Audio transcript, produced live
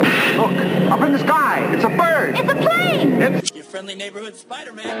Up in the sky. It's a bird. It's a plane. It's your friendly neighborhood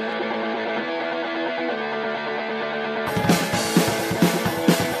Spider-Man.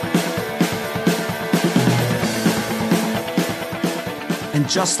 And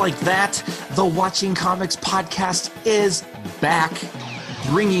just like that, the Watching Comics podcast is back,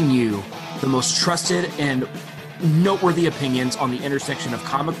 bringing you the most trusted and noteworthy opinions on the intersection of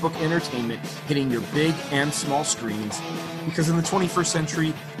comic book entertainment hitting your big and small screens. Because in the 21st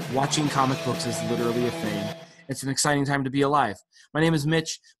century, watching comic books is literally a thing. It's an exciting time to be alive. My name is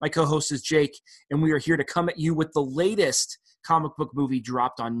Mitch. My co-host is Jake, and we are here to come at you with the latest comic book movie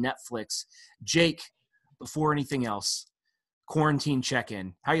dropped on Netflix. Jake, before anything else, quarantine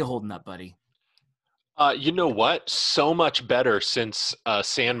check-in. How you holding up, buddy? You know what? So much better since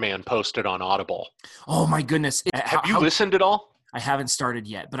Sandman posted on Audible. Oh, my goodness. Have you listened at all? I haven't started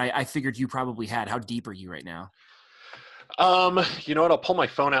yet, but I figured you probably had. How deep are you right now? You know what? I'll pull my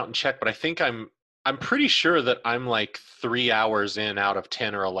phone out and check, but I think I'm pretty sure that I'm like 3 hours in out of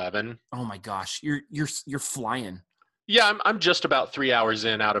 10 or 11. Oh my gosh, you're flying. Yeah, I'm just about 3 hours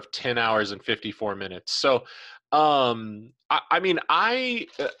in out of 10 hours and 54 minutes. So, I mean,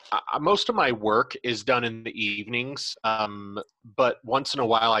 most of my work is done in the evenings, but once in a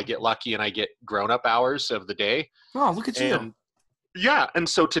while I get lucky and I get grown-up hours of the day. Oh, look at you. Yeah, and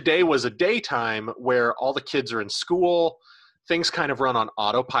so today was a daytime where all the kids are in school. Things kind of run on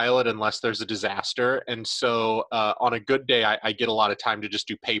autopilot unless there's a disaster. And so on a good day, I get a lot of time to just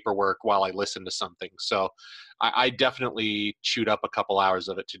do paperwork while I listen to something. So I definitely chewed up a couple hours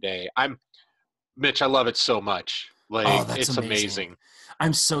of it today. Mitch, I love it so much. It's amazing.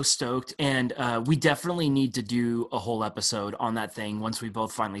 I'm so stoked. And we definitely need to do a whole episode on that thing once we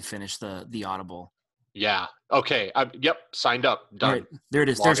both finally finish the Audible. Yeah. Okay. Yep. Signed up. Done. Right. There it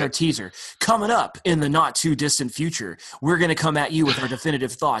is. There's our teaser. Coming up in the not too distant future, we're going to come at you with our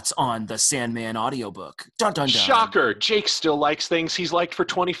definitive thoughts on the Sandman audiobook. Dun, dun, dun. Shocker. Jake still likes things he's liked for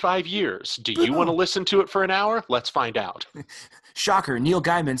 25 years. Do you want to listen to it for an hour? Let's find out. Shocker. Neil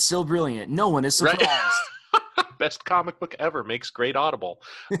Gaiman's still brilliant. No one is surprised. Right? Best comic book ever. Makes great Audible.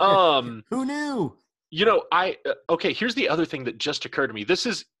 Who knew? You know, okay, here's the other thing that just occurred to me. This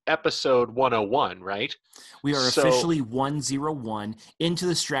is episode 101, right? We are officially 101 into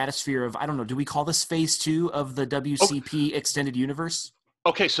the stratosphere of, I don't know, do we call this phase 2 of the WCP extended universe?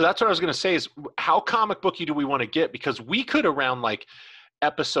 Okay, so that's what I was going to say is how comic booky do we want to get? Because we could around like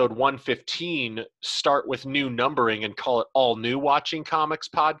episode 115 start with new numbering and call it All New Watching Comics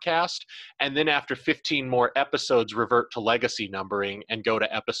Podcast, and then after 15 more episodes revert to legacy numbering and go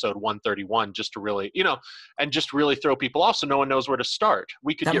to episode 131 just to really, and just really throw people off so no one knows where to start.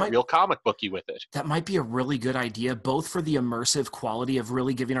 We could get real comic booky with it. That might be a really good idea, both for the immersive quality of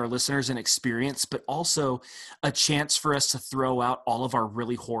really giving our listeners an experience, but also a chance for us to throw out all of our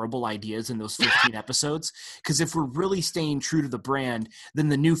really horrible ideas in those 15 episodes. Because if we're really staying true to the brand, then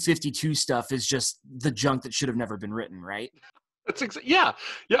the new 52 stuff is just the junk that should have never been written, right? Yeah.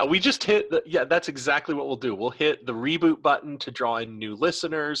 We just hit that's exactly what we'll do. We'll hit the reboot button to draw in new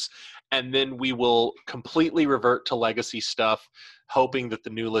listeners, and then we will completely revert to legacy stuff, hoping that the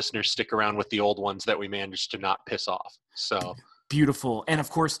new listeners stick around with the old ones that we managed to not piss off. So beautiful. And of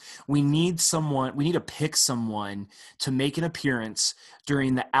course, we need to pick someone to make an appearance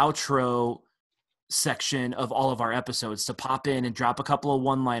during the outro section of all of our episodes to pop in and drop a couple of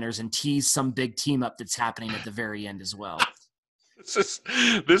one-liners and tease some big team up that's happening at the very end as well.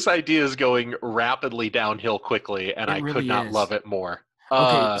 This idea is going rapidly downhill quickly, and I could not love it more.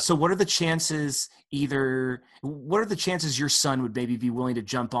 Okay, so what are the chances your son would maybe be willing to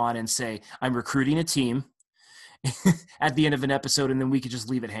jump on and say, I'm recruiting a team at the end of an episode, and then we could just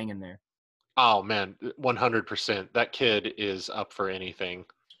leave it hanging there? Oh, man, 100%. That kid is up for anything.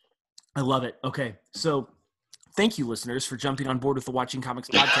 I love it. Okay, so thank you, listeners, for jumping on board with the Watching Comics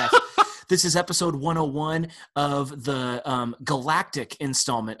podcast. This is episode 101 of the galactic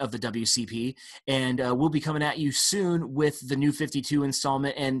installment of the WCP, and we'll be coming at you soon with the new 52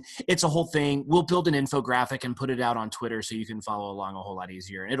 installment, and it's a whole thing. We'll build an infographic and put it out on Twitter so you can follow along a whole lot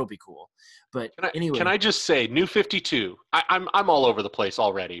easier, and it'll be cool. But anyway. Can I just say, new 52, I'm all over the place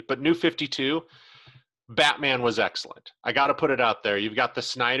already, but new 52, Batman was excellent. I got to put it out there. You've got the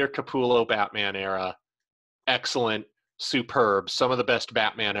Snyder Capullo Batman era. Excellent, superb, some of the best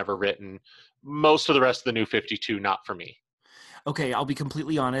Batman ever written. Most of the rest of the new 52, not for me. Okay, I'll be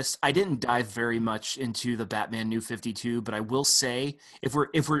completely honest. I didn't dive very much into the Batman New 52, but I will say if we're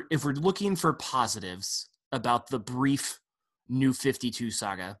looking for positives about the brief New 52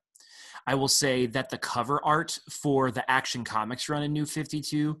 saga, I will say that the cover art for the Action Comics run in New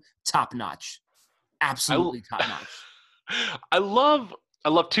 52, top notch. Absolutely top notch. I love I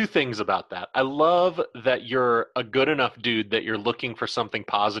love two things about that. I love that you're a good enough dude that you're looking for something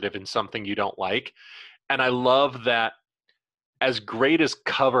positive in something you don't like. And I love that as great as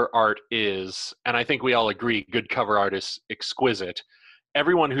cover art is, and I think we all agree good cover art is exquisite.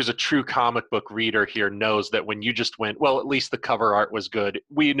 Everyone who's a true comic book reader here knows that when you just went, well, at least the cover art was good,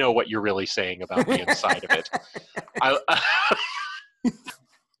 we know what you're really saying about the inside of it.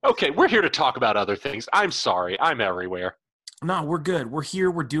 Okay, we're here to talk about other things. I'm sorry. I'm everywhere. No, we're good. We're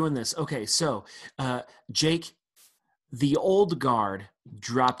here. We're doing this. Okay, so Jake, The Old Guard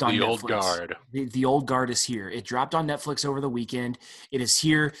dropped on The Netflix. Old Guard. The Old Guard is here. It dropped on Netflix over the weekend. It is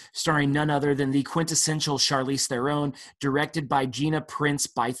here, starring none other than the quintessential Charlize Theron, directed by Gina Prince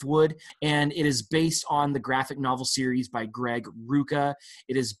Bythewood, and it is based on the graphic novel series by Greg Rucka.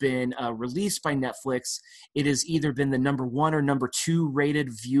 It has been released by Netflix. It has either been the number 1 or number 2 rated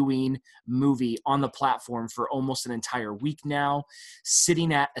viewing movie on the platform for almost an entire week now,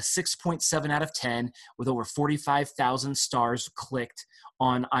 sitting at a 6.7 out of 10 with over 45,000 stars clicked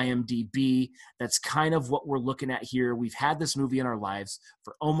on IMDb. That's kind of what we're looking at here. We've had this movie in our lives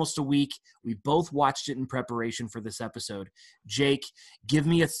for almost a week. We both watched it in preparation for this episode. Jake, give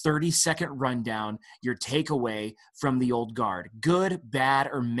me a 30-second rundown, your takeaway from The Old Guard. Good, bad,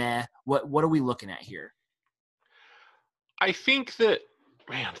 or meh? What are we looking at here? I think that,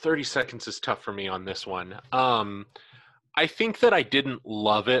 man, 30 seconds is tough for me on this one. I think that I didn't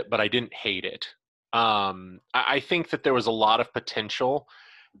love it, but I didn't hate it. I think that there was a lot of potential,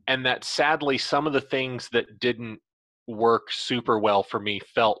 and that sadly some of the things that didn't work super well for me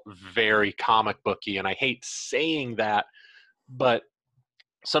felt very comic booky, and I hate saying that, but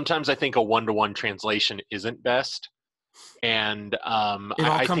sometimes I think a one-to-one translation isn't best. And it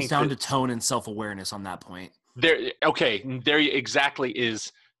all comes down to tone and self-awareness on that point. There exactly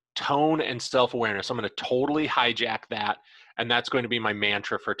is tone and self-awareness. I'm going to totally hijack that, and that's going to be my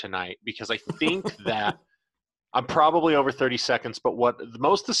mantra for tonight, because I think that I'm probably over 30 seconds, but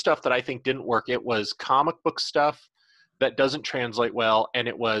most of the stuff that I think didn't work, it was comic book stuff that doesn't translate well, and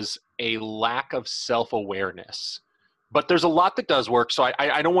it was a lack of self-awareness. But there's a lot that does work, so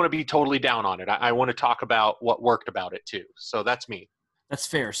I don't want to be totally down on it. I want to talk about what worked about it too. So that's me. That's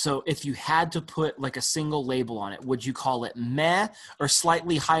fair. So if you had to put like a single label on it, would you call it meh or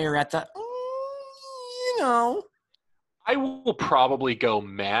slightly higher at the, I will probably go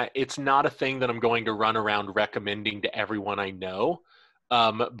meh. It's not a thing that I'm going to run around recommending to everyone I know.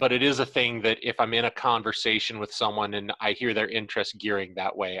 But it is a thing that if I'm in a conversation with someone and I hear their interest gearing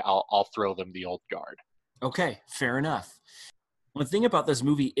that way, I'll throw them The Old Guard. Okay, fair enough. One thing about this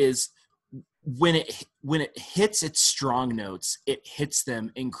movie is when it hits its strong notes, it hits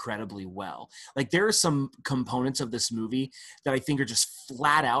them incredibly well. Like there are some components of this movie that I think are just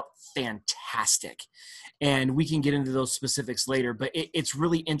flat out fantastic. And we can get into those specifics later, but it's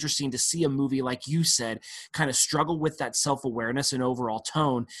really interesting to see a movie, like you said, kind of struggle with that self-awareness and overall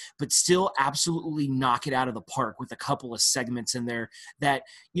tone, but still absolutely knock it out of the park with a couple of segments in there that,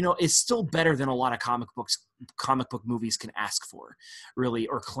 is still better than a lot of comic book movies can ask for, really,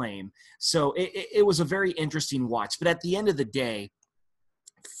 or claim. So it was a very interesting watch. But at the end of the day,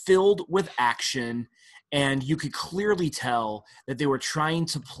 filled with action, and you could clearly tell that they were trying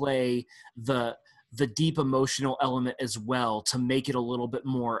to play the deep emotional element as well to make it a little bit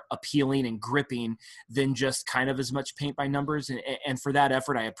more appealing and gripping than just kind of as much paint by numbers. And for that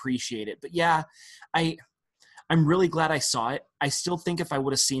effort, I appreciate it. But yeah, I'm really glad I saw it. I still think if I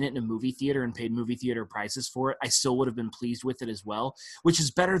would have seen it in a movie theater and paid movie theater prices for it, I still would have been pleased with it as well, which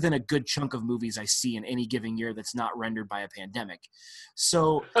is better than a good chunk of movies I see in any given year that's not rendered by a pandemic.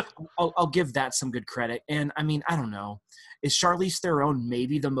 So I'll give that some good credit. And I mean, I don't know. Is Charlize Theron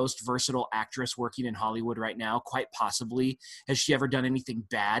maybe the most versatile actress working in Hollywood right now? Quite possibly. Has she ever done anything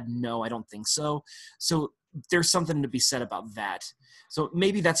bad? No, I don't think so. So there's something to be said about that. So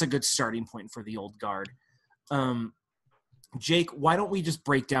maybe that's a good starting point for The Old Guard. Jake, why don't we just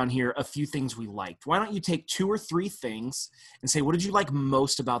break down here a few things we liked? Why don't you take 2 or 3 things and say, what did you like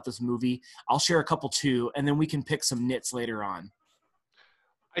most about this movie? I'll share a couple too, and then we can pick some nits later on.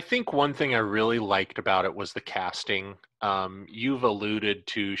 I think one thing I really liked about it was the casting. You've alluded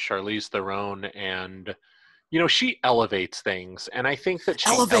to Charlize Theron, and she elevates things, and I think that she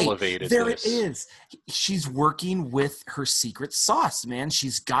elevated there this. It is. She's working with her secret sauce, man.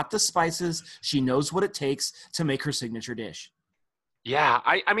 She's got the spices. She knows what it takes to make her signature dish. Yeah,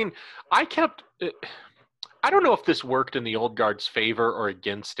 I mean, I don't know if this worked in The Old Guard's favor or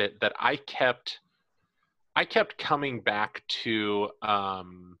against it, that I kept coming back to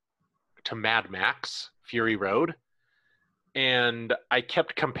Mad Max Fury Road, and I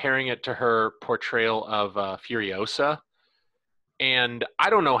kept comparing it to her portrayal of Furiosa, And I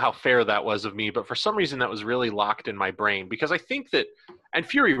don't know how fair that was of me, but for some reason that was really locked in my brain because I think that, and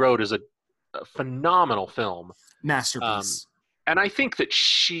Fury Road is a phenomenal film. Masterpiece. And I think that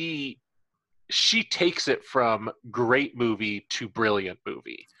she takes it from great movie to brilliant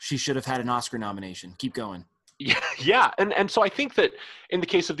movie. She should have had an Oscar nomination. Keep going. Yeah. And so I think that in the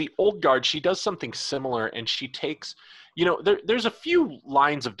case of The Old Guard, she does something similar, and she takes, there's a few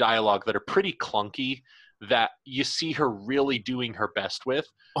lines of dialogue that are pretty clunky that you see her really doing her best with.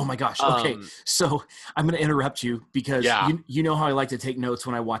 Oh my gosh. Okay. So I'm going to interrupt you because you know how I like to take notes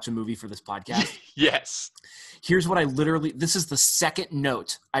when I watch a movie for this podcast. Yes. Here's what this is the second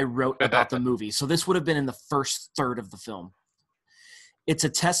note I wrote about the movie. So this would have been in the first third of the film. It's a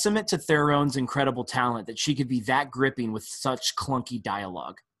testament to Theron's incredible talent that she could be that gripping with such clunky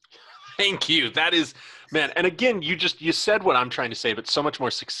dialogue. Thank you. That is, man. And again, you said what I'm trying to say, but so much more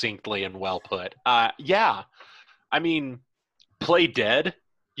succinctly and well put. Yeah. I mean, play dead,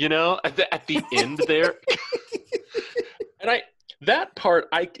 at the end there. And that part,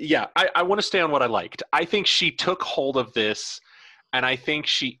 I want to stay on what I liked. I think she took hold of this, and I think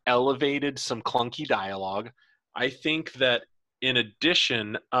she elevated some clunky dialogue. I think that in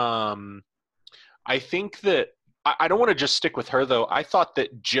addition, I think that I don't want to just stick with her, though. I thought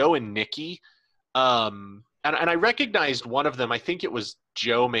that Joe and Nikki, and I recognized one of them. I think it was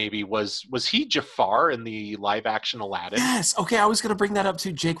Joe, maybe. Was he Jafar in the live-action Aladdin? Yes. Okay, I was going to bring that up,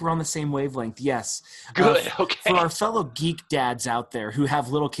 too. Jake, we're on the same wavelength. Yes. Good. Okay. For our fellow geek dads out there who have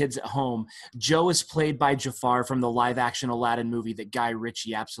little kids at home, Joe is played by Jafar from the live-action Aladdin movie that Guy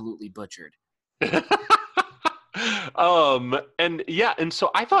Ritchie absolutely butchered. And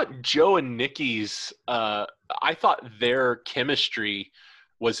so I thought Joe and Nikki's I thought their chemistry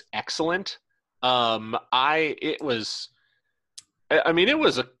was excellent. It was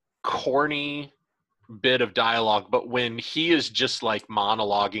a corny bit of dialogue, but when he is just like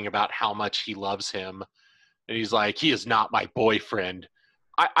monologuing about how much he loves him and he's like, he is not my boyfriend,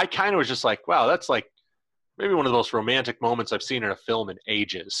 I kind of was just like, wow, that's like maybe one of the most romantic moments I've seen in a film in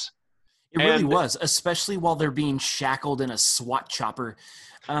ages. It really was, especially while they're being shackled in a SWAT chopper,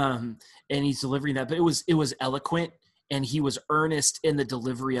 and he's delivering that. But it was eloquent, and he was earnest in the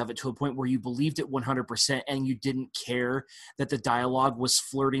delivery of it to a point where you believed it 100%, and you didn't care that the dialogue was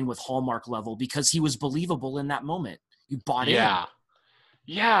flirting with Hallmark level because he was believable in that moment. You bought in. Yeah.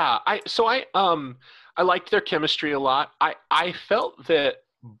 I liked their chemistry a lot. I felt that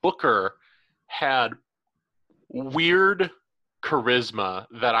Booker had weird charisma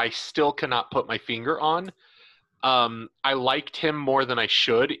that I still cannot put my finger on. I liked him more than I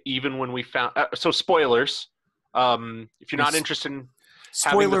should, even when we found so spoilers. If you're not interested in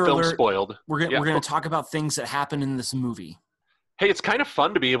having the film spoiled, we're gonna talk about things that happen in this movie. Hey, it's kind of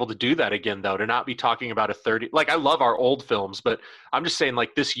fun to be able to do that again, though, to not be talking about I love our old films, but I'm just saying,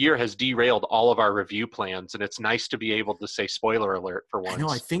 like, this year has derailed all of our review plans, and it's nice to be able to say spoiler alert for once. I know.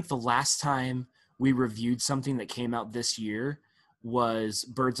 I think the last time we reviewed something that came out this year was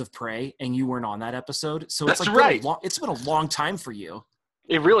Birds of Prey, and you weren't on that episode. So it's it's been a long time for you.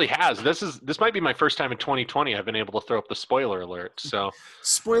 It really has. This might be my first time in 2020 I've been able to throw up the spoiler alert. So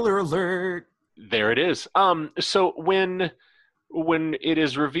spoiler alert. There it is. So when it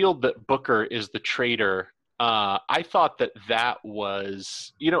is revealed that Booker is the traitor, I thought that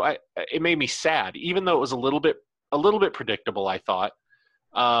was, it made me sad, even though it was a little bit predictable. I thought,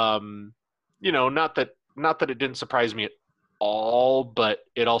 not that it didn't surprise me at all, but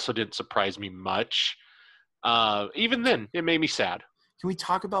it also didn't surprise me much. Even then, it made me sad. Can we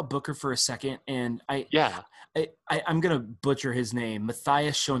talk about Booker for a second? And I'm gonna butcher his name,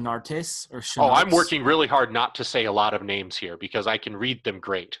 Matthias Schoenaerts or Schoenaerts. Oh, I'm working really hard not to say a lot of names here because I can read them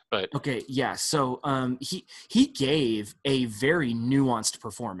great. But okay, yeah. So he gave a very nuanced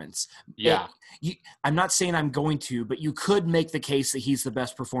performance. Yeah. I'm not saying I'm going to, but you could make the case that he's the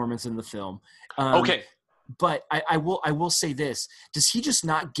best performance in the film. Okay. But I will say this. Does he just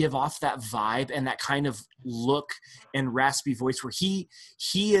not give off that vibe and that kind of look and raspy voice where he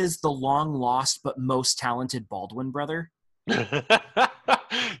is the long lost but most talented Baldwin brother?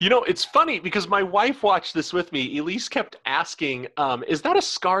 It's funny because my wife watched this with me. Elise kept asking, is that a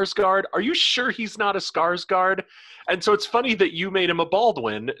Skarsgård? Are you sure he's not a Skarsgård? And so it's funny that you made him a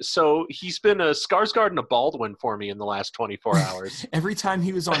Baldwin. So he's been a Skarsgård and a Baldwin for me in the last 24 hours. Every time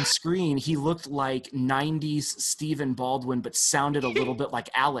he was on screen, he looked like 90s Stephen Baldwin, but sounded a little bit like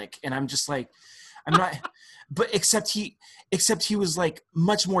Alec. And I'm just like, I'm not – but except he was like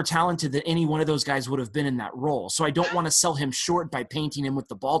much more talented than any one of those guys would have been in that role. So I don't want to sell him short by painting him with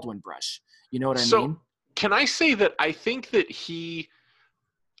the Baldwin brush. You know what I mean? Can I say that I think that he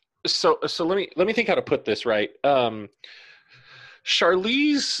 – So let me think how to put this right.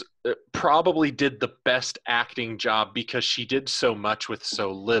 Charlize probably did the best acting job because she did so much with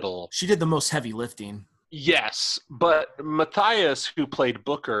so little. She did the most heavy lifting. Yes, but Matthias, who played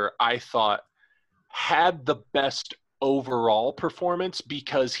Booker, I thought had the best overall performance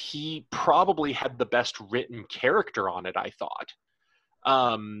because he probably had the best written character on it, I thought.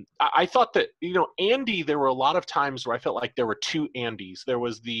 I thought that, Andy, there were a lot of times where I felt like there were two Andys. There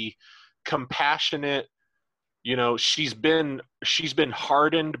was the compassionate, she's been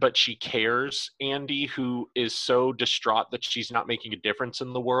hardened, but she cares, Andy, who is so distraught that she's not making a difference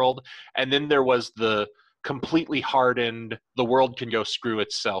in the world. And then there was the completely hardened, the world can go screw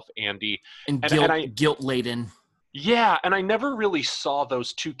itself, Andy. And guilt-laden. Yeah, and I never really saw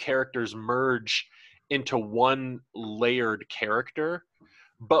those two characters merge into one layered character.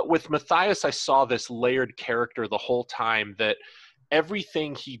 But with Matthias, I saw this layered character the whole time, that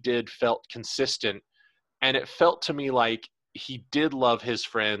everything he did felt consistent. And it felt to me like he did love his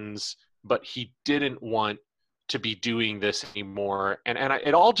friends, but he didn't want to be doing this anymore.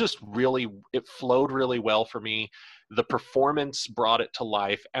 It all just really, it flowed really well for me. The performance brought it to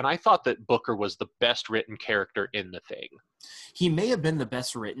life. And I thought that Booker was the best written character in the thing. He may have been the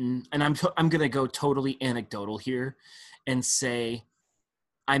best written. And I'm going to go totally anecdotal here and say,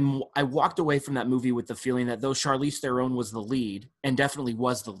 I walked away from that movie with the feeling that though Charlize Theron was the lead, and definitely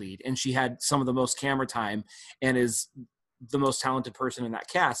was the lead, and she had some of the most camera time and is the most talented person in that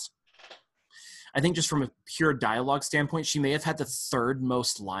cast, I think just from a pure dialogue standpoint, she may have had the third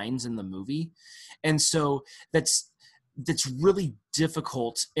most lines in the movie. And so that's really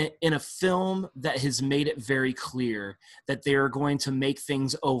difficult in a film that has made it very clear that they are going to make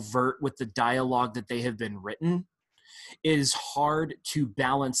things overt with the dialogue that they have been written. It is hard to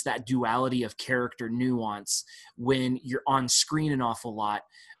balance that duality of character nuance when you're on screen an awful lot,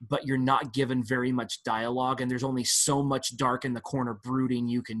 but you're not given very much dialogue, and there's only so much dark in the corner brooding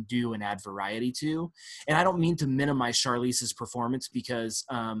you can do and add variety to. And I don't mean to minimize Charlize's performance, because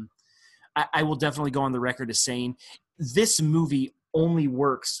I will definitely go on the record as saying this movie only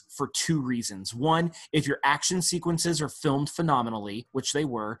works for two reasons. One, if your action sequences are filmed phenomenally, which they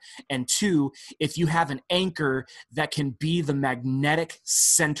were. And two, if you have an anchor that can be the magnetic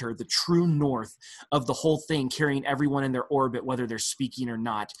center, the true north of the whole thing, carrying everyone in their orbit, whether they're speaking or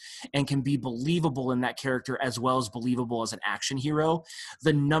not, and can be believable in that character as well as believable as an action hero.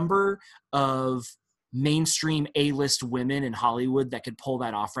 The number of mainstream A-list women in Hollywood that could pull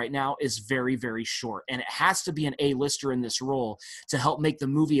that off right now is very, very short. And it has to be an A-lister in this role to help make the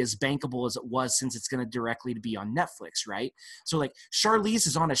movie as bankable as it was, since it's going to directly be on Netflix, right? So like Charlize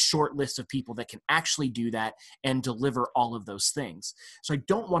is on a short list of people that can actually do that and deliver all of those things. So I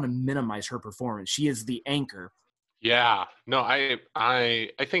don't want to minimize her performance. She is the anchor. Yeah, no, I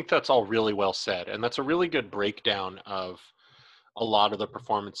think that's all really well said. And that's a really good breakdown of a lot of the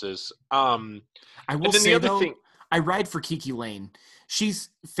performances. I will say, though, I ride for Kiki Lane. She's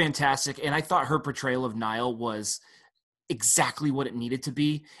fantastic, and I thought her portrayal of Nile was exactly what it needed to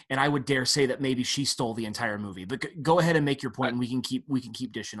be, and I would dare say that maybe she stole the entire movie. But go ahead and make your point, and we can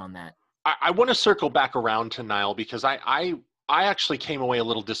keep dishing on that. I want to circle back around to Nile, because I actually came away a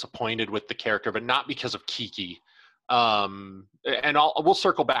little disappointed with the character, but not because of Kiki. And we'll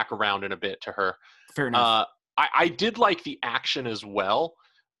circle back around in a bit to her. Fair enough. I did like the action as well.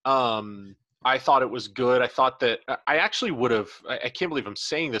 I thought it was good. I thought that I actually would have, I can't believe I'm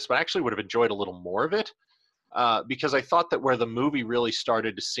saying this, but I actually would have enjoyed a little more of it, because I thought that where the movie really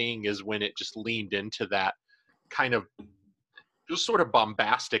started to sing is when it just leaned into that kind of just sort of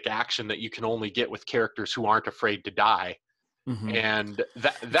bombastic action that you can only get with characters who aren't afraid to die. Mm-hmm. And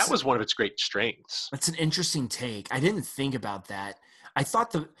that was one of its great strengths. That's an interesting take. I didn't think about that. I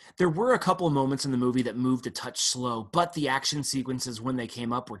thought there were a couple of moments in the movie that moved a touch slow, but the action sequences when they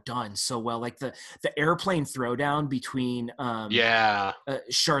came up were done so well. Like the airplane throwdown between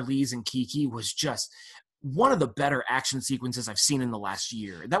Charlize and Kiki was just one of the better action sequences I've seen in the last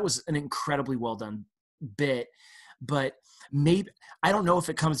year. That was an incredibly well done bit, but maybe I don't know if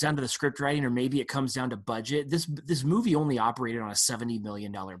it comes down to the script writing or maybe it comes down to budget. This movie only operated on a $70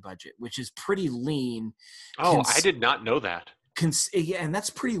 million budget, which is pretty lean. Oh, I did not know that. Yeah, and that's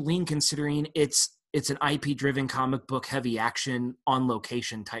pretty lean considering it's an IP-driven comic book heavy action on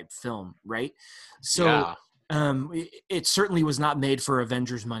location type film, right? So it certainly was not made for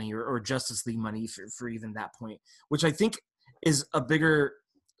Avengers money or Justice League money for even that point, which I think is a bigger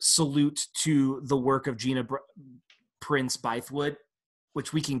salute to the work of Gina Prince Bythewood,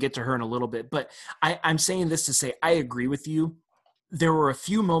 which we can get to her in a little bit. But I'm saying this to say I agree with you there were a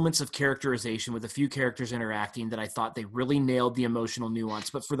few moments of characterization with a few characters interacting that I thought they really nailed the emotional nuance.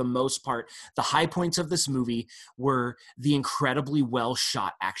 But for the most part, the high points of this movie were the incredibly well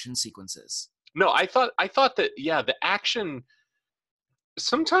shot action sequences. No, I thought that, yeah, the action,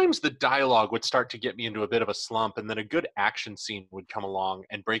 sometimes the dialogue would start to get me into a bit of a slump, and then a good action scene would come along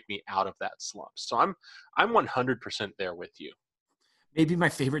and break me out of that slump. So I'm 100% there with you. Maybe my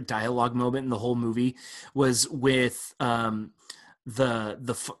favorite dialogue moment in the whole movie was with the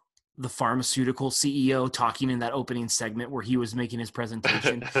pharmaceutical CEO talking in that opening segment where he was making his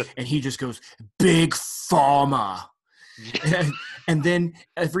presentation, and he just goes, "Big Pharma." And then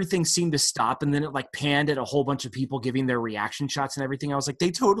everything seemed to stop, and then it like panned at a whole bunch of people giving their reaction shots and everything. I was like,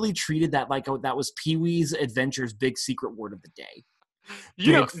 they totally treated that like that was Pee-wee's Adventures big secret word of the day.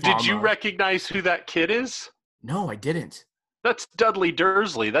 Did you recognize who that kid is? No, I didn't. That's Dudley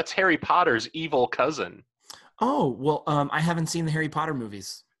Dursley. That's Harry Potter's evil cousin. Oh, well, I haven't seen the Harry Potter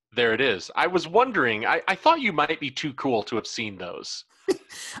movies. There it is. I was wondering, I thought you might be too cool to have seen those.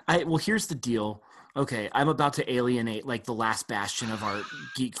 Well, here's the deal. Okay, I'm about to alienate like the last bastion of our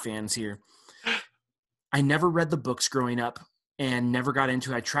geek fans here. I never read the books growing up and never got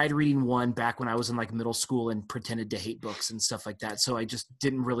into it. I tried reading one back when I was in like middle school and pretended to hate books and stuff like that. So I just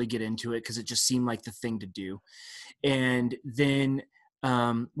didn't really get into it because it just seemed like the thing to do. And then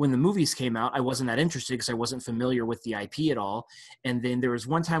when the movies came out, I wasn't that interested because I wasn't familiar with the IP at all. And then there was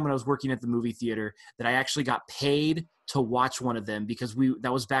one time when I was working at the movie theater that I actually got paid to watch one of them because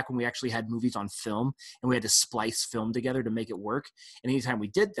that was back when we actually had movies on film and we had to splice film together to make it work. And anytime we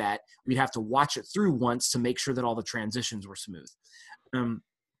did that, we'd have to watch it through once to make sure that all the transitions were smooth.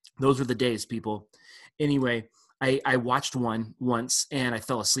 Those were the days, people. Anyway, I watched one once and I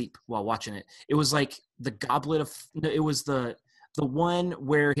fell asleep while watching it. It was like the it was the one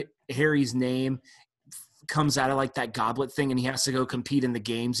where Harry's name comes out of like that goblet thing and he has to go compete in the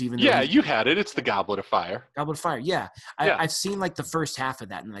games even though you had it. It's the Goblet of Fire. Goblet of Fire, yeah. I've seen like the first half of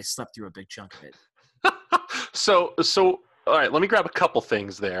that and I slept through a big chunk of it. So all right, let me grab a couple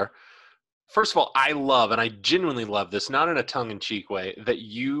things there. First of all, I love, and I genuinely love this, not in a tongue-in-cheek way, that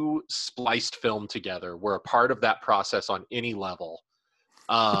you spliced film together, were a part of that process on any level.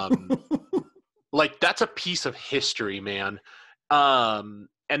 Like, that's a piece of history, man.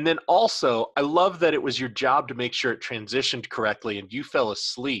 And then also, I love that it was your job to make sure it transitioned correctly and you fell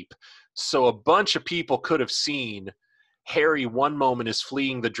asleep. So a bunch of people could have seen Harry one moment is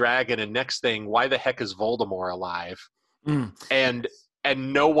fleeing the dragon and next thing, why the heck is Voldemort alive? And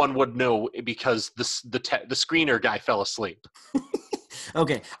no one would know because the screener guy fell asleep.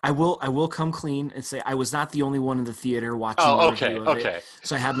 Okay, I will come clean and say I was not the only one in the theater watching. Oh, okay.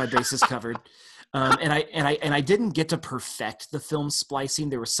 So I had my bases covered. And I didn't get to perfect the film splicing.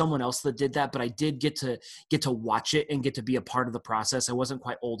 There was someone else that did that, but I did get to watch it and get to be a part of the process. I wasn't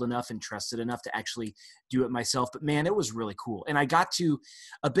quite old enough and trusted enough to actually do it myself, but man, it was really cool. And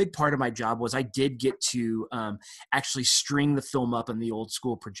a big part of my job was I did get to actually string the film up in the old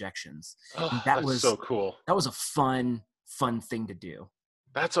school projections. Oh, that was so cool. That was a fun thing to do.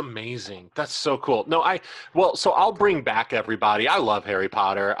 That's amazing. That's so cool. So I'll bring back everybody. I love Harry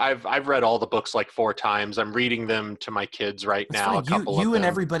Potter. I've read all the books like 4 times. I'm reading them to my kids right now. A couple of them. And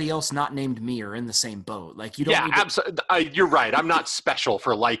everybody else not named me are in the same boat. Like you don't. Yeah, absolutely. You're right. I'm not special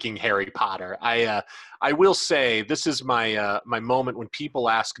for liking Harry Potter. I will say this is my moment when people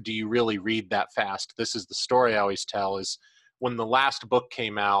ask, "Do you really read that fast?" This is the story I always tell. Is when the last book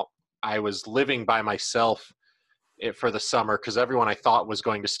came out, I was living by myself for the summer because everyone I thought was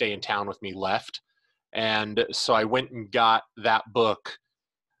going to stay in town with me left. And so I went and got that book,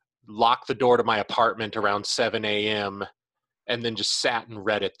 locked the door to my apartment around 7 a.m. and then just sat and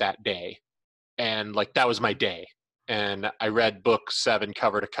read it that day. And like, that was my day. And I read book 7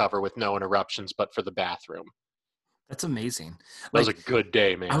 cover to cover with no interruptions, but for the bathroom. That's amazing. That was a good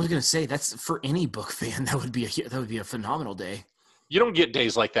day, man. I was going to say that's for any book fan. That would be a phenomenal day. You don't get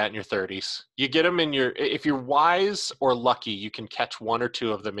days like that in your 30s. You get them if you're wise or lucky, you can catch 1 or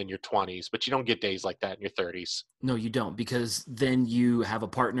 2 of them in your 20s, but you don't get days like that in your 30s. No, you don't, because then you have a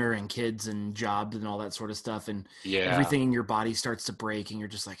partner and kids and jobs and all that sort of stuff. And everything in your body starts to break and you're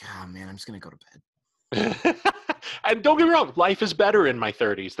just like, oh man, I'm just going to go to bed. And don't get me wrong, life is better in my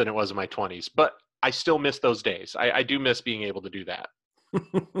 30s than it was in my 20s, but I still miss those days. I do miss being able to do that.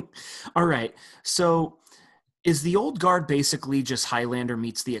 All right. So, is the old guard basically just Highlander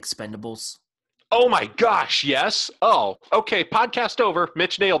meets the Expendables? Oh my gosh, yes. Oh, okay, podcast over.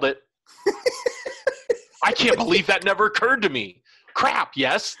 Mitch nailed it. I can't believe that never occurred to me. Crap,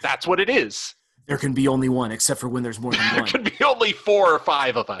 yes, that's what it is. There can be only one, except for when there's more than one. There can be only 4 or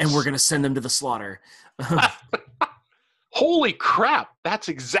 5 of us. And we're going to send them to the slaughter. Holy crap, that's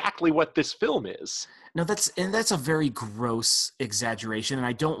exactly what this film is. No, that's a very gross exaggeration, and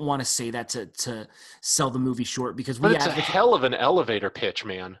I don't want to say that to sell the movie short, because But it's a hell of an elevator pitch,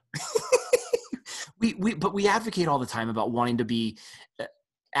 man. we advocate all the time about wanting to be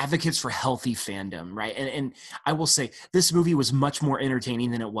advocates for healthy fandom, right? And I will say this movie was much more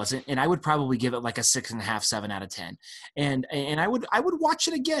entertaining than it wasn't, and I would probably give it like a 6.5, 7 out of 10. And I would watch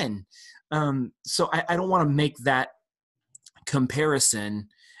it again. So I don't want to make that comparison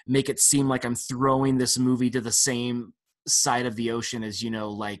make it seem like I'm throwing this movie to the same side of the ocean as,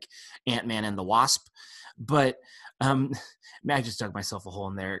 like Ant-Man and the Wasp. But I just dug myself a hole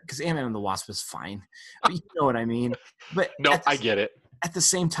in there, because Ant-Man and the Wasp is fine. But you know what I mean? But no, I get it. At the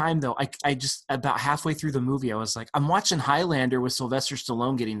same time, though, I just, about halfway through the movie, I was like, I'm watching Highlander with Sylvester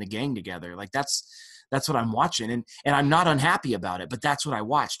Stallone getting the gang together. Like, that's what I'm watching. And I'm not unhappy about it, but that's what I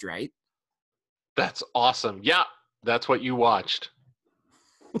watched, right? That's awesome. Yeah, that's what you watched.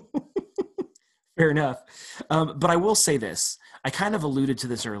 Fair enough. But I will say this. I kind of alluded to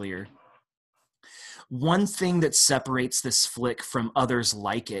this earlier. One thing that separates this flick from others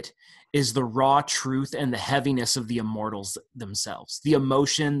like it is the raw truth and the heaviness of the immortals themselves. The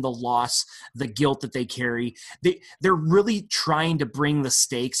emotion, the loss, the guilt that they carry. They're really trying to bring the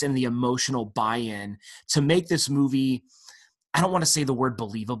stakes and the emotional buy-in to make this movie, I don't want to say the word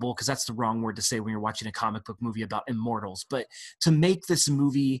believable, because that's the wrong word to say when you're watching a comic book movie about immortals, but to make this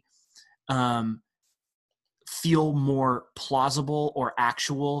movie feel more plausible or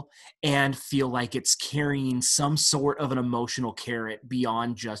actual, and feel like it's carrying some sort of an emotional carrot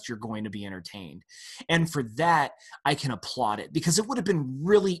beyond just you're going to be entertained. And for that, I can applaud it, because it would have been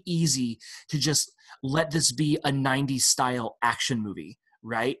really easy to just let this be a 90s style action movie,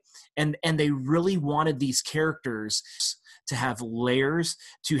 right? And they really wanted these characters to have layers,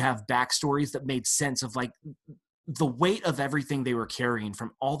 to have backstories that made sense of like the weight of everything they were carrying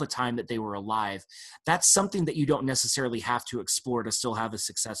from all the time that they were alive. That's something that you don't necessarily have to explore to still have a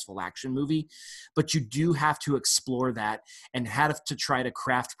successful action movie, but you do have to explore that and have to try to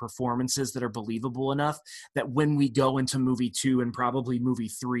craft performances that are believable enough that when we go into movie 2 and probably movie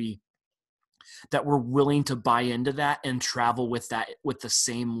 3, that we're willing to buy into that and travel with that with the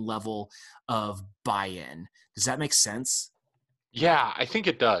same level of buy-in. Does that make sense? Yeah, I think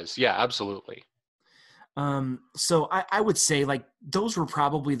it does. Yeah, absolutely. So I would say like those were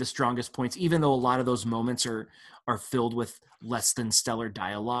probably the strongest points, even though a lot of those moments are filled with less than stellar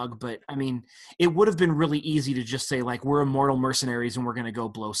dialogue. But I mean, it would have been really easy to just say like, we're immortal mercenaries and we're going to go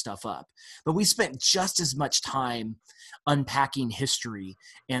blow stuff up. But we spent just as much time unpacking history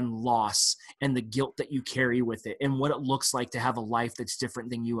and loss and the guilt that you carry with it and what it looks like to have a life that's different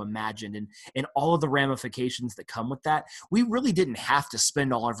than you imagined and all of the ramifications that come with that. We really didn't have to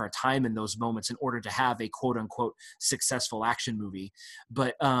spend all of our time in those moments in order to have a quote unquote successful action movie.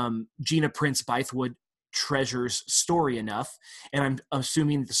 But Gina Prince Bythewood treasures story enough, and I'm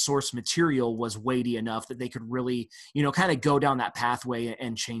assuming the source material was weighty enough that they could really, kind of go down that pathway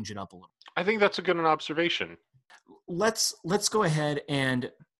and change it up a little. I think that's a good observation. Let's go ahead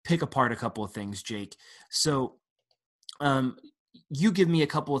and pick apart a couple of things, Jake. So you give me a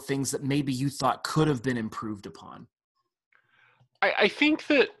couple of things that maybe you thought could have been improved upon. I think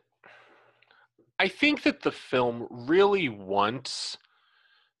that the film really wants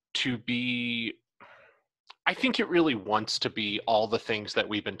to be, I think it really wants to be all the things that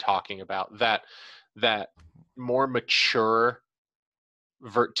we've been talking about, that more mature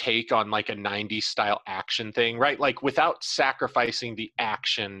take on like a 90s style action thing, right? Like without sacrificing the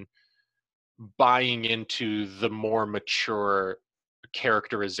action, buying into the more mature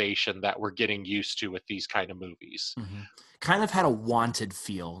characterization that we're getting used to with these kind of movies. Mm-hmm. Kind of had a Wanted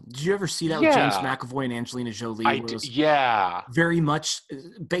feel. Did you ever see that with James McAvoy and Angelina Jolie? Yeah. Very much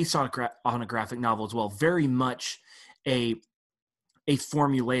based on a graphic novel as well. Very much a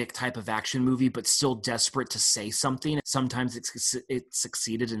formulaic type of action movie, but still desperate to say something. Sometimes it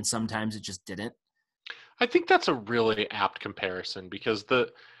succeeded and sometimes it just didn't. I think that's a really apt comparison, because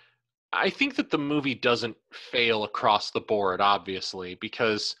I think that the movie doesn't fail across the board, obviously,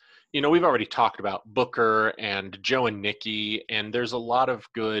 because, we've already talked about Booker and Joe and Nikki, and there's a lot of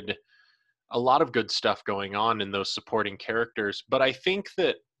good stuff going on in those supporting characters. But I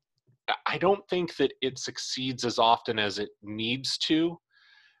don't think that it succeeds as often as it needs to.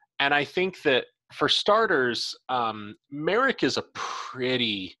 And I think that for starters, Merrick is a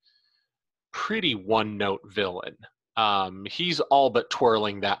pretty one-note villain. He's all but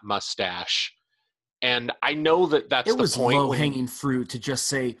twirling that mustache. And I know that's the point. It was low-hanging fruit to just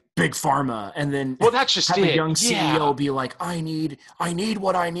say Big Pharma and then that's just have a young CEO be like, I need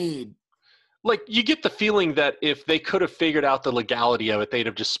what I need. Like, you get the feeling that if they could have figured out the legality of it, they'd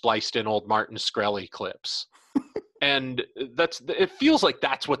have just spliced in old Martin Shkreli clips. And it feels like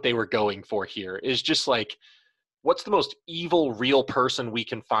that's what they were going for here, is just like, what's the most evil real person we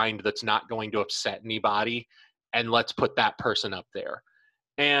can find that's not going to upset anybody, and let's put that person up there.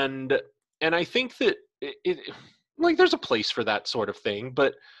 And I think that like, there's a place for that sort of thing,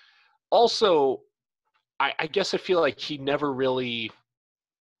 but also I guess I feel like he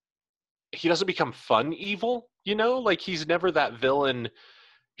doesn't become fun evil, like, he's never that villain.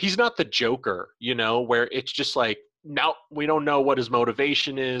 He's not the Joker, where it's just like, no, we don't know what his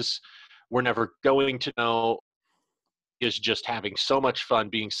motivation is. We're never going to know. Is just having so much fun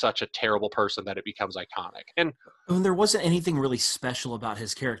being such a terrible person that it becomes iconic. And there wasn't anything really special about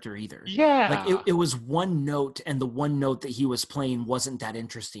his character either. Yeah. Like, it was one note, and the one note that he was playing wasn't that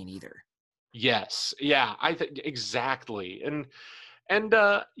interesting either. Yes. Yeah, I think exactly. And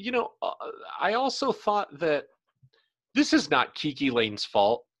I also thought that this is not Kiki Lane's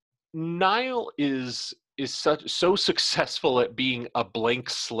fault. Nile is so successful at being a blank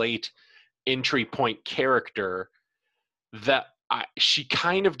slate entry point character that she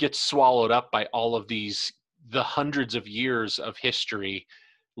kind of gets swallowed up by all of the hundreds of years of history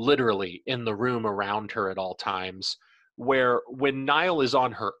literally in the room around her at all times, where when Nile is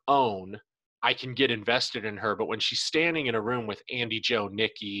on her own, I can get invested in her, but when she's standing in a room with Andy, Joe,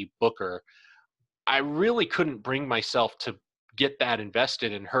 Nikki, Booker, I really couldn't bring myself to get that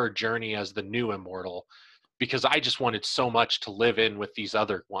invested in her journey as the new immortal, because I just wanted so much to live in with these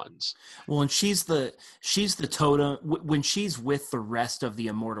other ones. Well, and she's the totem. When she's with the rest of the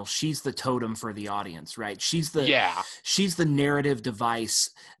immortals, she's the totem for the audience, right? She's the narrative device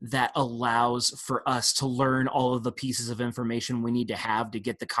that allows for us to learn all of the pieces of information we need to have to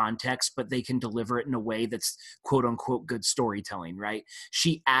get the context, but they can deliver it in a way that's quote unquote good storytelling, right?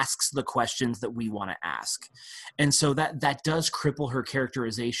 She asks the questions that we want to ask. And so that does cripple her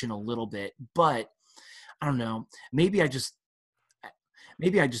characterization a little bit, but I don't know. Maybe I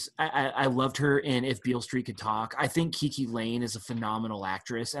loved her in If Beale Street Could Talk. I think Kiki Lane is a phenomenal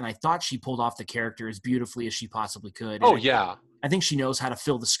actress, and I thought she pulled off the character as beautifully as she possibly could. Oh, yeah. I think she knows how to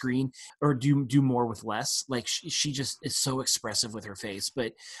fill the screen or do more with less. Like, she just is so expressive with her face.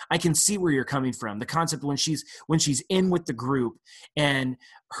 But I can see where you're coming from. The concept when she's in with the group and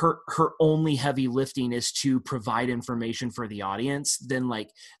her only heavy lifting is to provide information for the audience, then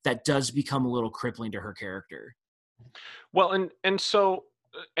like that does become a little crippling to her character. Well, and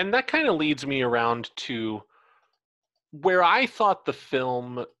that kind of leads me around to where I thought the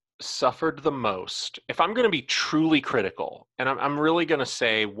film suffered the most. If I'm going to be truly critical, and I'm really going to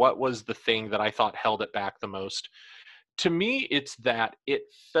say what was the thing that I thought held it back the most, to me, it's that it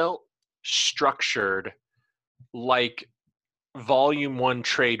felt structured like volume 1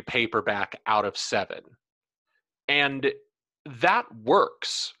 trade paperback out of 7. And that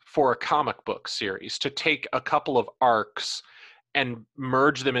works for a comic book series, to take a couple of arcs and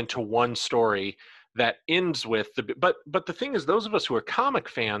merge them into one story that ends with but the thing is, those of us who are comic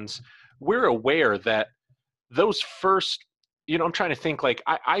fans, we're aware that those first, I'm trying to think, like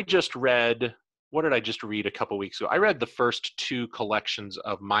I just read, what did I just read a couple weeks ago? I read the first 2 collections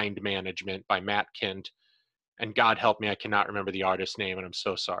of Mind Management by Matt Kindt, and God help me, I cannot remember the artist's name, and I'm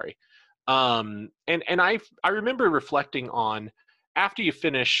so sorry. And I remember reflecting on, after you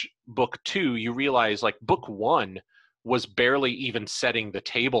finish book 2, you realize like book 1 was barely even setting the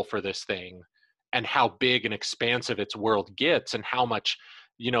table for this thing, and how big and expansive its world gets, and how much,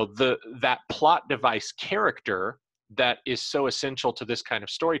 that plot device character that is so essential to this kind of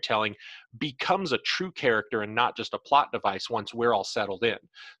storytelling becomes a true character and not just a plot device once we're all settled in.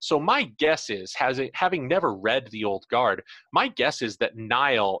 So my guess is, having never read The Old Guard, my guess is that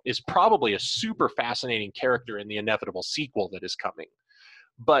Nile is probably a super fascinating character in the inevitable sequel that is coming.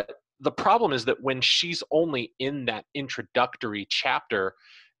 But the problem is that when she's only in that introductory chapter,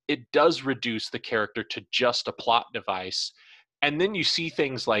 it does reduce the character to just a plot device. And then you see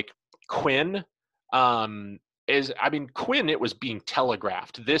things like Quinn. Quinn, it was being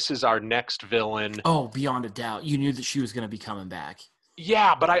telegraphed. This is our next villain. Oh, beyond a doubt. You knew that she was going to be coming back.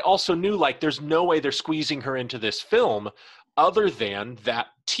 Yeah, but I also knew, like, there's no way they're squeezing her into this film other than that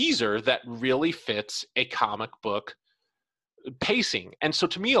teaser that really fits a comic book pacing. And so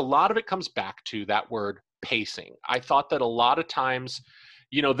to me, a lot of it comes back to that word pacing. I thought that a lot of times,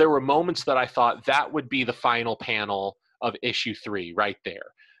 there were moments that I thought that would be the final panel of issue 3 right there.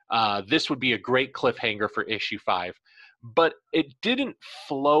 This would be a great cliffhanger for issue 5, but it didn't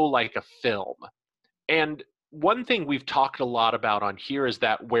flow like a film. And one thing we've talked a lot about on here is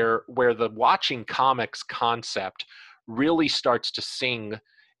that where the watching comics concept really starts to sing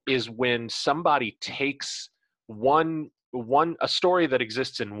is when somebody takes a story that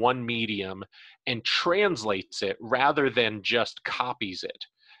exists in one medium and translates it rather than just copies it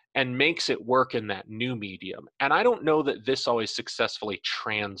and makes it work in that new medium. And I don't know that this always successfully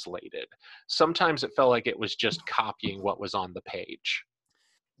translated. Sometimes it felt like it was just copying what was on the page.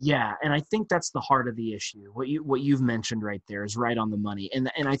 Yeah, and I think that's the heart of the issue. What you've mentioned right there is right on the money. And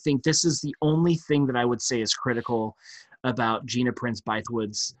I think this is the only thing that I would say is critical about Gina Prince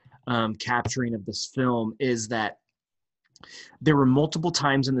Bythewood's capturing of this film, is that there were multiple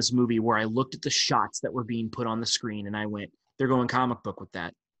times in this movie where I looked at the shots that were being put on the screen and I went, they're going comic book with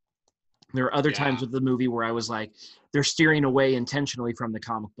that. There are other times with the movie where I was like, they're steering away intentionally from the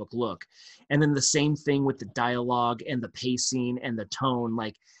comic book look. And then the same thing with the dialogue and the pacing and the tone.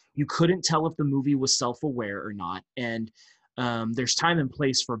 Like, you couldn't tell if the movie was self-aware or not. And there's time and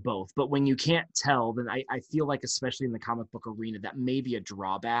place for both. But when you can't tell, then I feel like, especially in the comic book arena, that may be a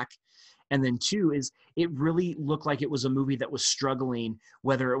drawback. And then two is, it really looked like it was a movie that was struggling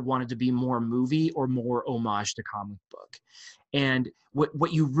whether it wanted to be more movie or more homage to comic book. And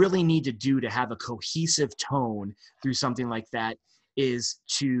what you really need to do to have a cohesive tone through something like that is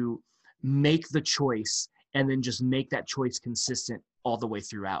to make the choice and then just make that choice consistent all the way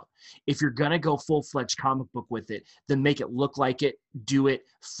throughout. If you're going to go full-fledged comic book with it, then make it look like it, do it,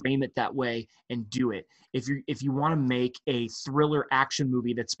 frame it that way, and do it. If you want to make a thriller action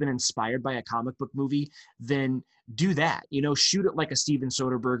movie that's been inspired by a comic book movie, then do that. You know, shoot it like a Steven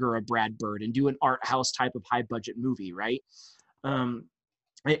Soderbergh or a Brad Bird and do an art house type of high-budget movie, right?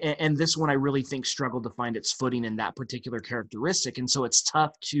 And this one I really think struggled to find its footing in that particular characteristic. And so it's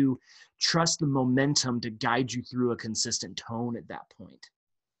tough to trust the momentum to guide you through a consistent tone at that point.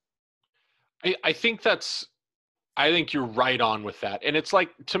 I think you're right on with that. And it's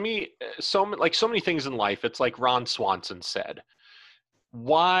like, to me, so many things in life, it's like Ron Swanson said,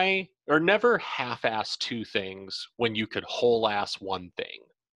 why or never half-ass two things when you could whole-ass one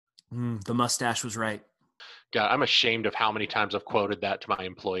thing. The mustache was right. God, I'm ashamed of how many times I've quoted that to my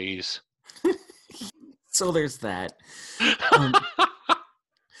employees. So there's that.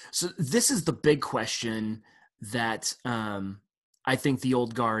 So this is the big question that I think the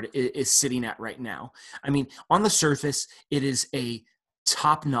Old Guard is sitting at right now. I mean, on the surface, it is a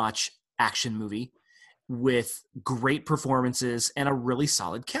top-notch action movie with great performances and a really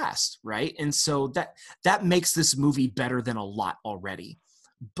solid cast, right? And so that makes this movie better than a lot already.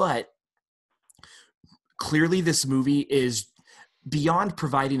 But clearly this movie is beyond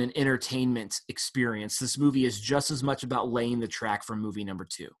providing an entertainment experience. This movie is just as much about laying the track for movie number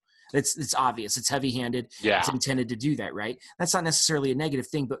 2. It's obvious. It's heavy-handed. Yeah. It's intended to do that, right? That's not necessarily a negative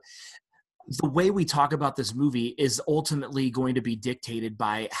thing, but the way we talk about this movie is ultimately going to be dictated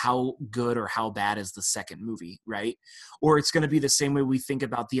by how good or how bad is the second movie, right? Or it's going to be the same way we think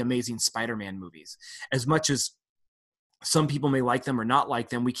about the Amazing Spider-Man movies. As much as some people may like them or not like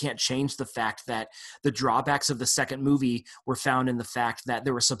them, we can't change the fact that the drawbacks of the second movie were found in the fact that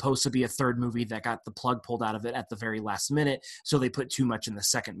there was supposed to be a third movie that got the plug pulled out of it at the very last minute, so they put too much in the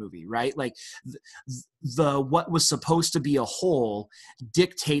second movie, right? Like the what was supposed to be a whole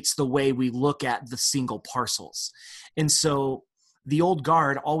dictates the way we look at the single parcels. And so the Old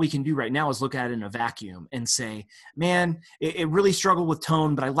Guard, all we can do right now is look at it in a vacuum and say, man, it really struggled with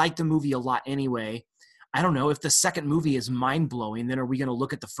tone, but I like the movie a lot anyway. I don't know, if the second movie is mind-blowing, then are we going to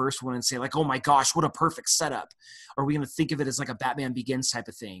look at the first one and say, like, oh my gosh, what a perfect setup? Are we going to think of it as like a Batman Begins type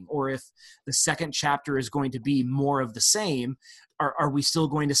of thing? Or if the second chapter is going to be more of the same, are we still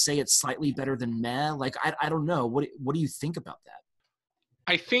going to say it's slightly better than meh? Like, I don't know. What do you think about that?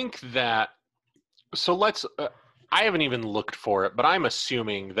 I think that, so let's, I haven't even looked for it, but I'm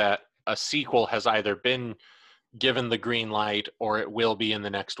assuming that a sequel has either been given the green light or it will be in the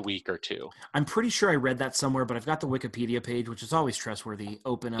next week or two. I'm pretty sure I read that somewhere, but I've got the Wikipedia page, which is always trustworthy,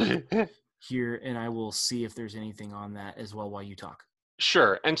 open up here, and I will see if there's anything on that as well while you talk.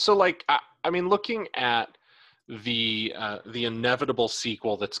 Sure. And so, like, I mean, looking at the inevitable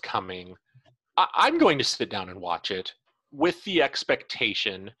sequel that's coming, I'm going to sit down and watch it with the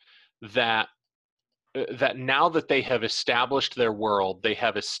expectation that now that they have established their world, they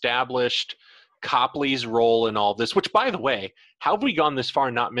have established Copley's role in all this, which, by the way, how have we gone this far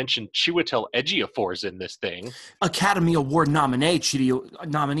and not mentioned Chiwetel Ejiofor's in this thing? Academy Award nominee Chiwetel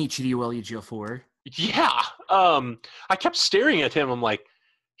Ejiofor. Yeah. I kept staring at him. I'm like,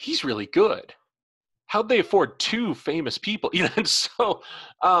 he's really good. How'd they afford two famous people? You know, and so,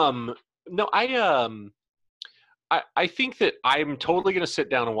 no, I think that I'm totally going to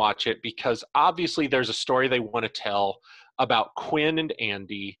sit down and watch it because obviously there's a story they want to tell about Quinn and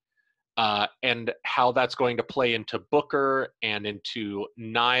Andy. and how that's going to play into Booker and into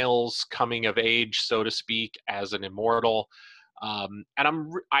Niles' coming of age, so to speak, as an immortal. And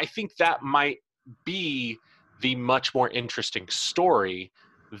I think that might be the much more interesting story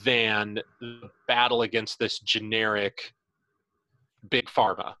than the battle against this generic big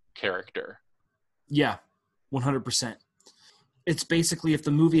pharma character. Yeah, 100%. It's basically, if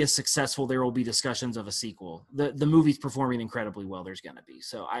the movie is successful, there will be discussions of a sequel. The movie's performing incredibly well. There's going to be.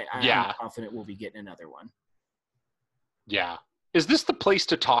 So I'm confident we'll be getting another one. Yeah. Is this the place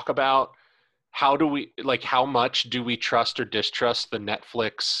to talk about how much do we trust or distrust the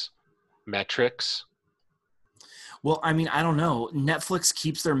Netflix metrics? Well, I mean, I don't know. Netflix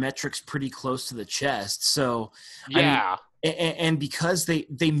keeps their metrics pretty close to the chest. So, yeah. And because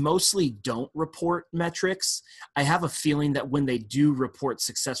they mostly don't report metrics, I have a feeling that when they do report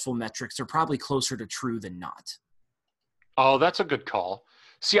successful metrics, they're probably closer to true than not. Oh, that's a good call.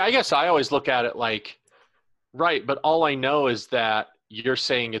 See, I guess I always look at it like, right, but all I know is that you're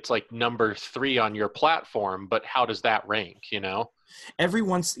saying it's like number 3 on your platform, but how does that rank, you know? Every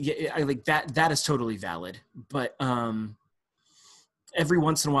once, yeah, I like that is totally valid, but every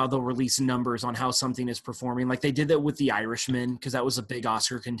once in a while they'll release numbers on how something is performing. Like they did that with The Irishman, because that was a big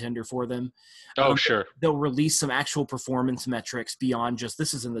Oscar contender for them. Oh, sure. They'll release some actual performance metrics beyond just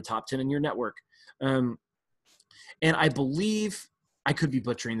this is in the top 10 in your network. And I believe, I could be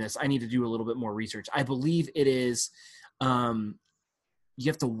butchering this, I need to do a little bit more research. I believe it is, you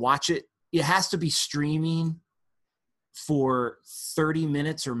have to watch it. It has to be streaming for 30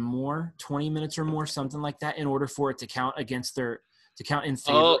 minutes or more, 20 minutes or more, something like that, in order for it to count against in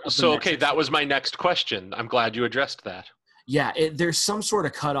favor. Oh, of so okay, that was my next question. I'm glad you addressed that. Yeah, there's some sort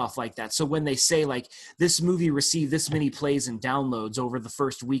of cutoff like that. So when they say like this movie received this many plays and downloads over the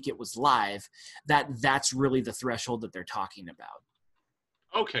first week it was live, that's really the threshold that they're talking about.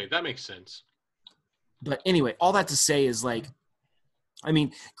 Okay, that makes sense. But anyway, all that to say is like, I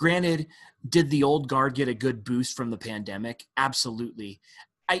mean, granted, did the old guard get a good boost from the pandemic? Absolutely.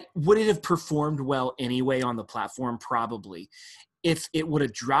 Would it have performed well anyway on the platform? Probably. If it would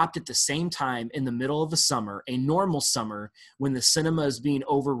have dropped at the same time in the middle of a summer, a normal summer, when the cinema is being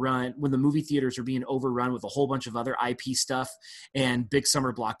overrun, when the movie theaters are being overrun with a whole bunch of other IP stuff and big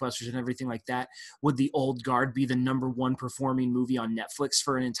summer blockbusters and everything like that, would the old guard be the number 1 performing movie on Netflix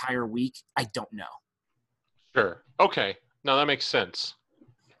for an entire week? I don't know. Sure. Okay. No, that makes sense.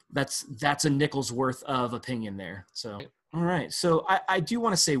 That's a nickel's worth of opinion there. So, all right. So I do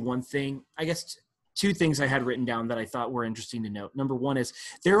want to say one thing, I guess 2 things I had written down that I thought were interesting to note. Number 1 is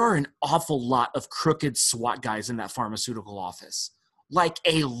there are an awful lot of crooked SWAT guys in that pharmaceutical office. Like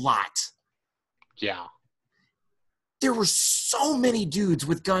a lot. Yeah. There were so many dudes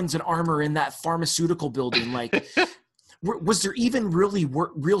with guns and armor in that pharmaceutical building. Like, was there even really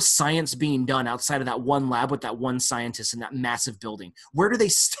real science being done outside of that one lab with that one scientist in that massive building? Where do they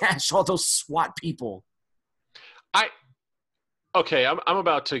stash all those SWAT people? Okay, I'm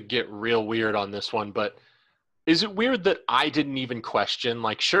about to get real weird on this one, but is it weird that I didn't even question,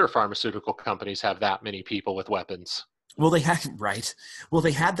 like, sure, pharmaceutical companies have that many people with weapons? Well, they had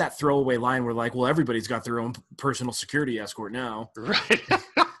that throwaway line where like, well, everybody's got their own personal security escort now. Right.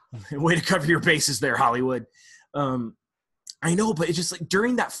 Way to cover your bases there, Hollywood. I know, but it's just like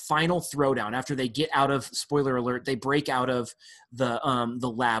during that final throwdown, after they get out of, spoiler alert, they break out of the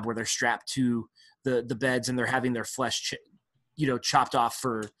lab where they're strapped to the beds and they're having their flesh chopped off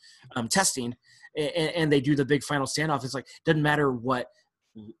for testing, and they do the big final standoff. It's like, doesn't matter what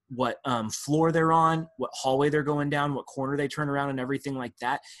floor they're on, what hallway they're going down, what corner they turn around and everything like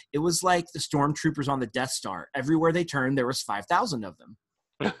that. It was like the stormtroopers on the Death Star. Everywhere they turned, there was 5,000 of them.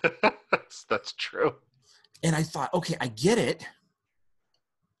 That's true. And I thought, okay, I get it.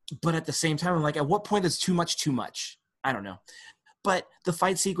 But at the same time, I'm like, at what point is too much? I don't know. But the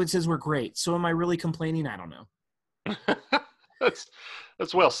fight sequences were great. So am I really complaining? I don't know.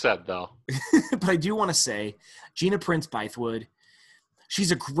 That's well said, though. But I do want to say, Gina Prince Bythewood,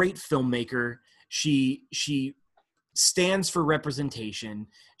 she's a great filmmaker. She stands for representation.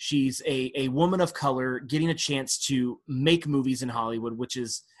 She's a woman of color getting a chance to make movies in Hollywood, which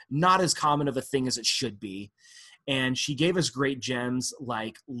is not as common of a thing as it should be. And she gave us great gems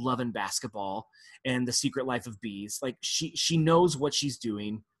like Love and Basketball and The Secret Life of Bees. Like she knows what she's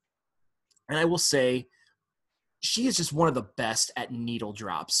doing. And I will say, she is just one of the best at needle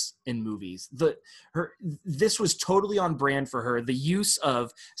drops in movies. This was totally on brand for her. The use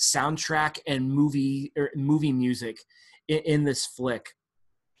of soundtrack and movie music in this flick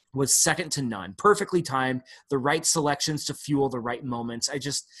was second to none. Perfectly timed, the right selections to fuel the right moments.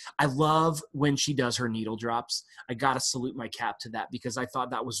 I love when she does her needle drops. I got to salute my cap to that because I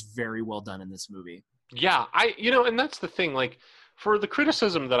thought that was very well done in this movie. Yeah, and that's the thing, like, for the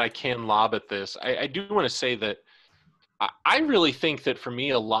criticism that I can lob at this, I do want to say that I really think that for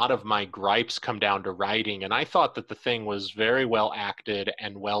me, a lot of my gripes come down to writing, and I thought that the thing was very well acted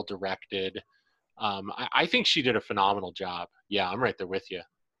and well directed. I think she did a phenomenal job. Yeah, I'm right there with you.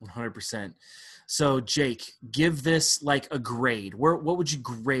 100%. So, Jake, give this like a grade. What would you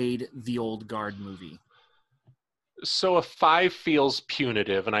grade The Old Guard movie? So a 5 feels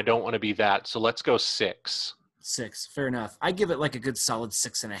punitive, and I don't want to be that, so let's go 6. 6, fair enough. I give it like a good solid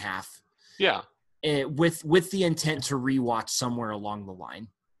 6.5. Yeah. With the intent to rewatch somewhere along the line.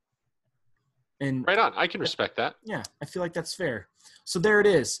 And right on. I can respect that. Yeah, I feel like that's fair. So there it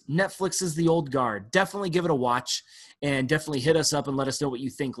is. Netflix's The Old Guard. Definitely give it a watch, and definitely hit us up and let us know what you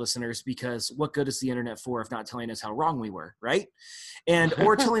think, listeners, because what good is the internet for if not telling us how wrong we were, right?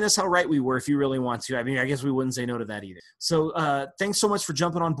 Or telling us how right we were if you really want to. I mean, I guess we wouldn't say no to that either. So thanks so much for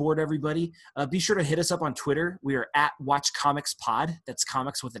jumping on board, everybody. Be sure to hit us up on Twitter. We are at Watch Comics Pod. That's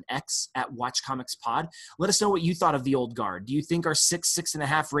comics with an X, at Watch Comics Pod. Let us know what you thought of The Old Guard. Do you think our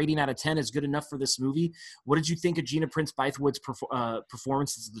 6.5 rating out of 10 is good enough for this movie? What did you think of Gina Prince Bythewood's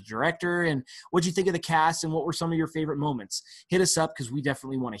performance as the director? And what did you think of the cast? And what were some of your favorite moments? Hit us up because we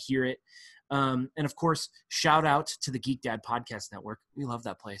definitely want to hear it. And of course, shout out to the Geek Dad Podcast Network. We love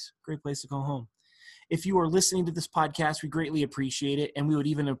that place. Great place to go home. If you are listening to this podcast, we greatly appreciate it. And we would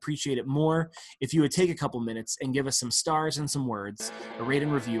even appreciate it more if you would take a couple minutes and give us some stars and some words, a rate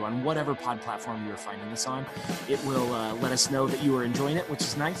and review on whatever pod platform you are finding this on. It will let us know that you are enjoying it, which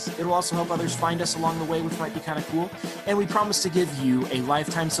is nice. It will also help others find us along the way, which might be kind of cool. And we promise to give you a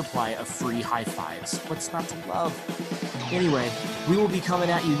lifetime supply of free high fives. What's not to love? Anyway, we will be coming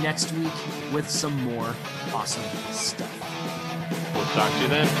at you next week with some more awesome stuff. We'll talk to you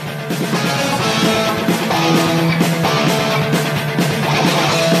then.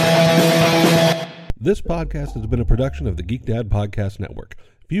 This podcast has been a production of the Geek Dad Podcast Network.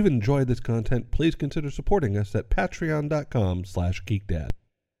 If you've enjoyed this content, please consider supporting us at patreon.com/geekdad.